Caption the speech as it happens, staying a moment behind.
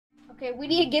Okay, we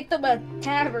need to get them a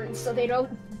tavern so they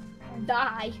don't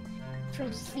die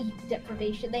from sleep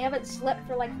deprivation. They haven't slept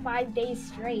for like 5 days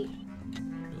straight.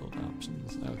 Build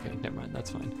options. Okay, never mind.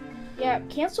 That's fine. Yeah,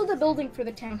 cancel the building for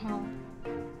the town hall.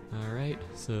 Alright,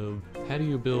 so how do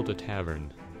you build a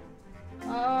tavern?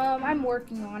 I'm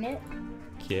working on it.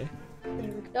 Okay. There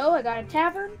we go, I got a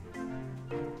tavern.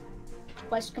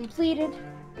 Quest completed.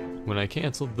 When I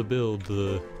canceled the build,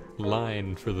 the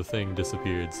line for the thing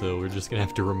disappeared, so we're just gonna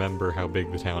have to remember how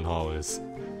big the town hall is.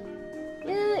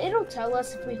 It'll tell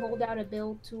us if we hold out a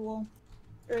build tool.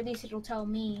 Or at least it'll tell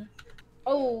me.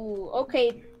 Oh,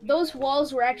 okay. Those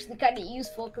walls were actually kind of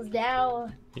useful, because now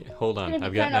Yeah, hold on, it's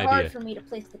I've gonna got be an kind of idea. hard for me to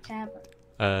place the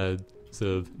tavern.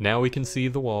 So now we can see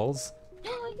the walls.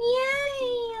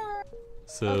 Yay!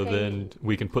 So Okay. then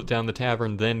we can put down the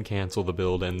tavern, then cancel the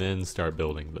build, and then start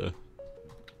building the...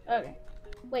 Okay.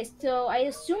 Wait, so I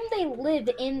assume they live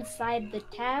inside the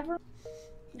tavern?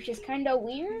 Which is kind of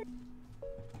weird.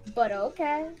 But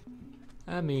okay.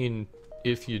 I mean,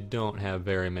 if you don't have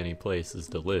very many places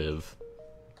to live,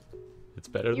 it's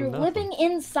better You're than nothing.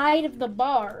 living inside of the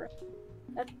bar.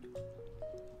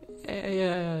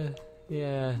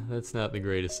 Yeah, that's not the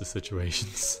greatest of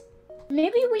situations.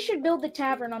 Maybe we should build the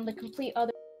tavern on the complete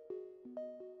other...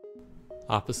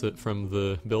 Opposite from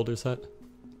the builder's hut?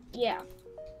 Yeah.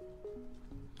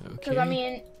 Okay. Because, I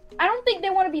mean, I don't think they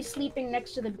want to be sleeping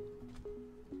next to the...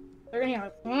 They're gonna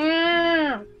hear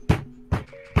like...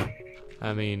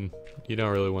 I mean, you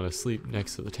don't really want to sleep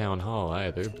next to the town hall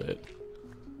either, but...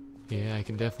 Yeah, I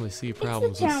can definitely see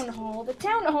problems It's the town hall. The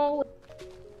town hall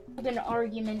is an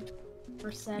argument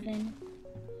for 7.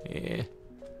 Yeah.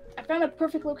 I found a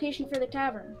perfect location for the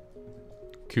tavern.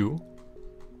 Cool.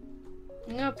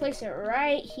 I'm gonna place it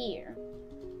right here.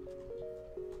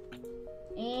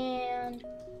 And...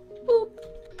 boop.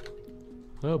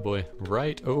 Oh boy,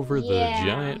 right over the Yeah.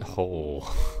 giant hole.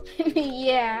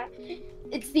 Yeah.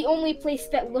 It's the only place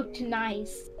that looked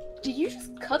nice. Did you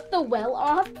just cut the well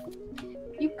off?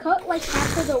 You cut like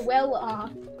half of the well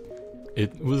off.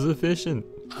 It was efficient.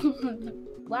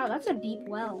 Wow, that's a deep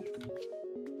well.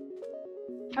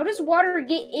 How does water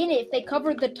get in it if they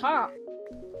covered the top?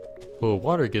 Well,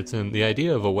 water gets in. The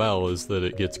idea of a well is that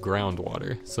it gets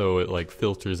groundwater, so it like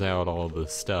filters out all the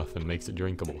stuff and makes it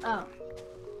drinkable. Oh.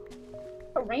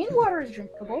 But rainwater is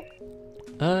drinkable.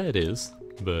 It is,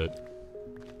 but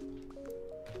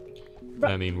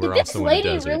I mean, we're Did also in a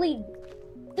desert.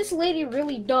 This lady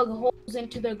really dug holes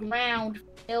into the ground for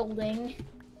building.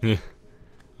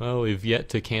 Well, we've yet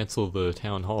to cancel the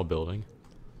town hall building.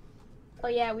 Oh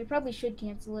yeah, we probably should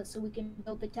cancel it so we can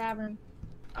build the tavern.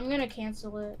 I'm gonna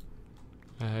cancel it.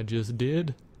 I just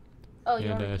did, Oh, you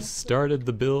and already I canceled started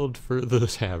the build for the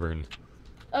tavern. it.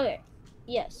 Okay.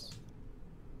 Yes.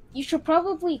 You should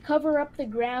probably cover up the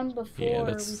ground before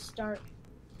we that's- start.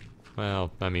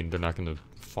 Well, I mean, they're not gonna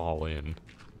fall in,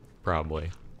 probably.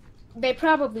 They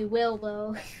probably will,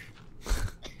 though.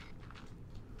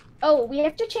 Oh, we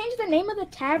have to change the name of the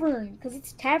tavern, because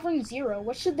it's Tavern Zero.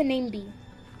 What should the name be?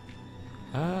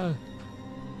 Oh.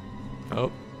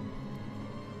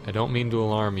 I don't mean to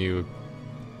alarm you.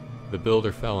 The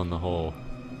builder fell in the hole.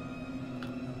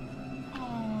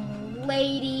 Oh,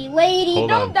 lady, Hold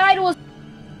don't on. die to us.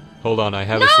 Hold on, I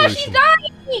have No, a she's solution.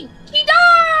 dying! She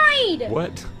died!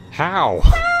 What? How?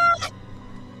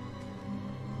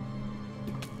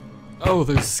 Oh,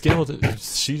 there's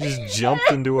skeletons. She just jumped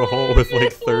into a hole with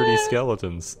like 30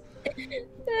 skeletons.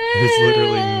 There's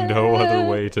literally no other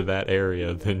way to that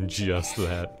area than just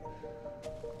that.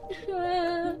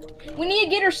 We need to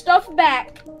get her stuff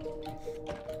back.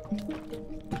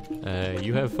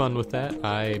 You have fun with that.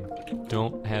 I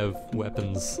don't have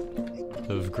weapons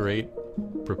of great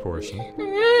proportion.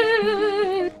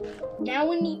 Now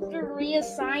we need to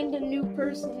reassign the new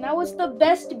person. That was the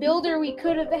best builder we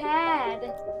could have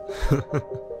had.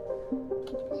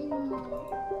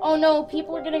 Oh no,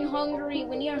 people are getting hungry.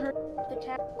 We need to hurry up the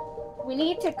tap. We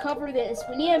need to cover this.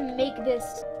 We need to make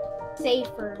this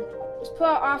safer. Just put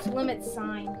an off-limits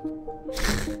sign.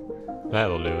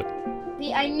 That'll do it.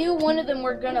 See, I knew one of them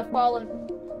were gonna fall in.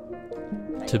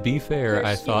 To be fair, They're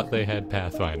I thought stupid. they had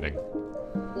pathfinding.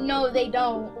 No, they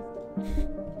don't.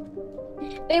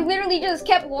 They literally just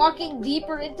kept walking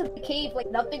deeper into the cave like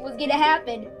nothing was gonna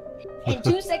happen. And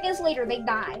 2 seconds later, they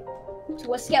die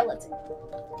to a skeleton.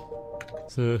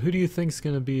 So, who do you think's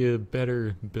gonna be a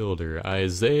better builder?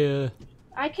 Isaiah?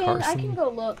 I can Carson? go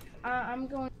look. I'm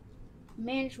going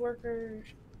manage workers.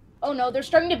 Oh no, they're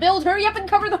starting to build. Hurry up and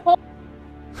cover the hole.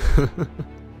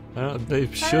 They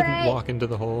shouldn't Alright. walk into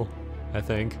the hole, I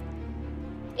think.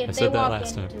 If I they said that walk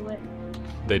last time. into it.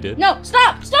 They did? No,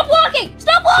 stop! Stop walking!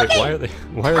 Stop Wait, walking!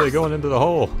 why are they going into the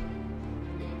hole?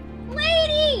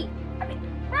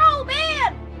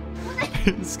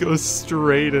 Just goes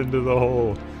straight into the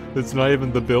hole. It's not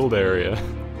even the build area.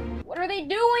 What are they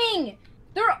doing?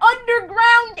 They're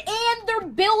underground and they're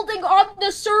building on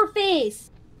the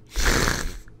surface.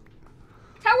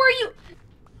 How are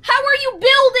you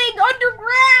building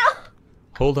underground?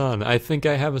 Hold on, I think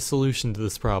I have a solution to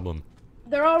this problem.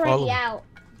 They're already out.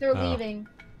 They're leaving.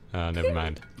 Never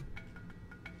mind.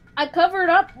 I covered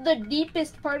up the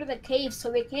deepest part of the cave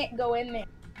so they can't go in there.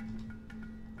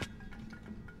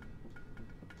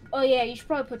 Oh yeah, you should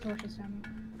probably put torches down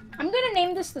there. I'm gonna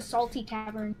name this the Salty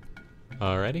Tavern.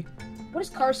 Alrighty. What is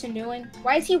Carson doing?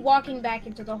 Why is he walking back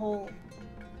into the hole?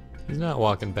 He's not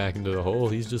walking back into the hole,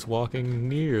 he's just walking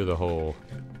near the hole.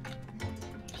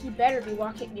 He better be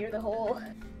walking near the hole.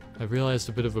 I realized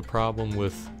a bit of a problem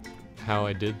with how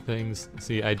I did things.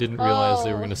 See, I didn't realize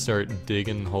they were gonna start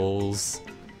digging holes.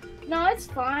 No, it's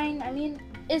fine. I mean,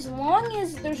 as long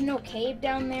as there's no cave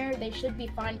down there, they should be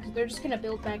fine because they're just gonna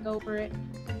build back over it.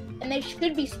 And they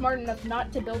should be smart enough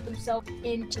not to build themselves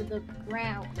into the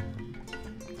ground.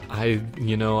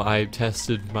 I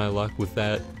tested my luck with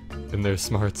that in their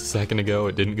smarts a second ago.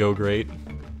 It didn't go great.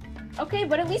 Okay,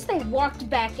 but at least they walked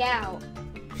back out.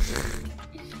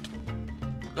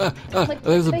 Like,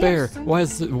 there's a bear.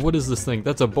 What is this thing?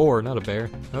 That's a boar, not a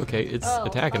bear. Okay, it's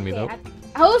attacking me though.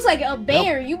 I was like, a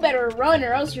bear, nope. You better run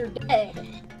or else you're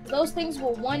dead. Those things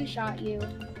will one-shot you.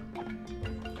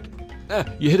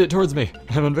 You hit it towards me.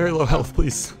 I'm on very low health,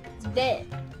 please. It's dead.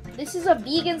 This is a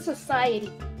vegan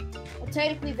society. Well,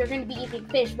 technically they're gonna be eating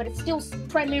fish, but it's still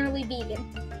primarily vegan.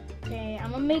 Okay,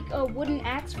 I'm gonna make a wooden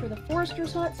axe for the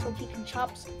forester's hut so he can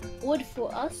chop some wood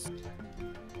for us.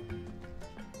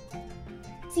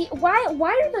 See, why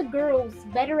are the girls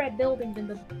better at building than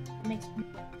the mixed?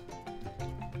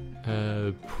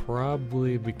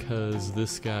 Probably because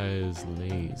this guy is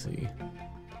lazy.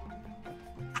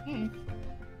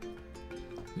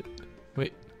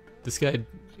 Wait, this guy,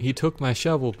 he took my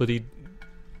shovel, but he...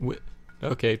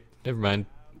 Okay, never mind.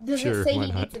 Does it say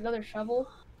he needs another shovel?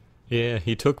 Yeah,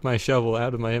 he took my shovel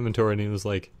out of my inventory and he was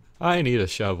like, I need a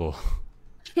shovel.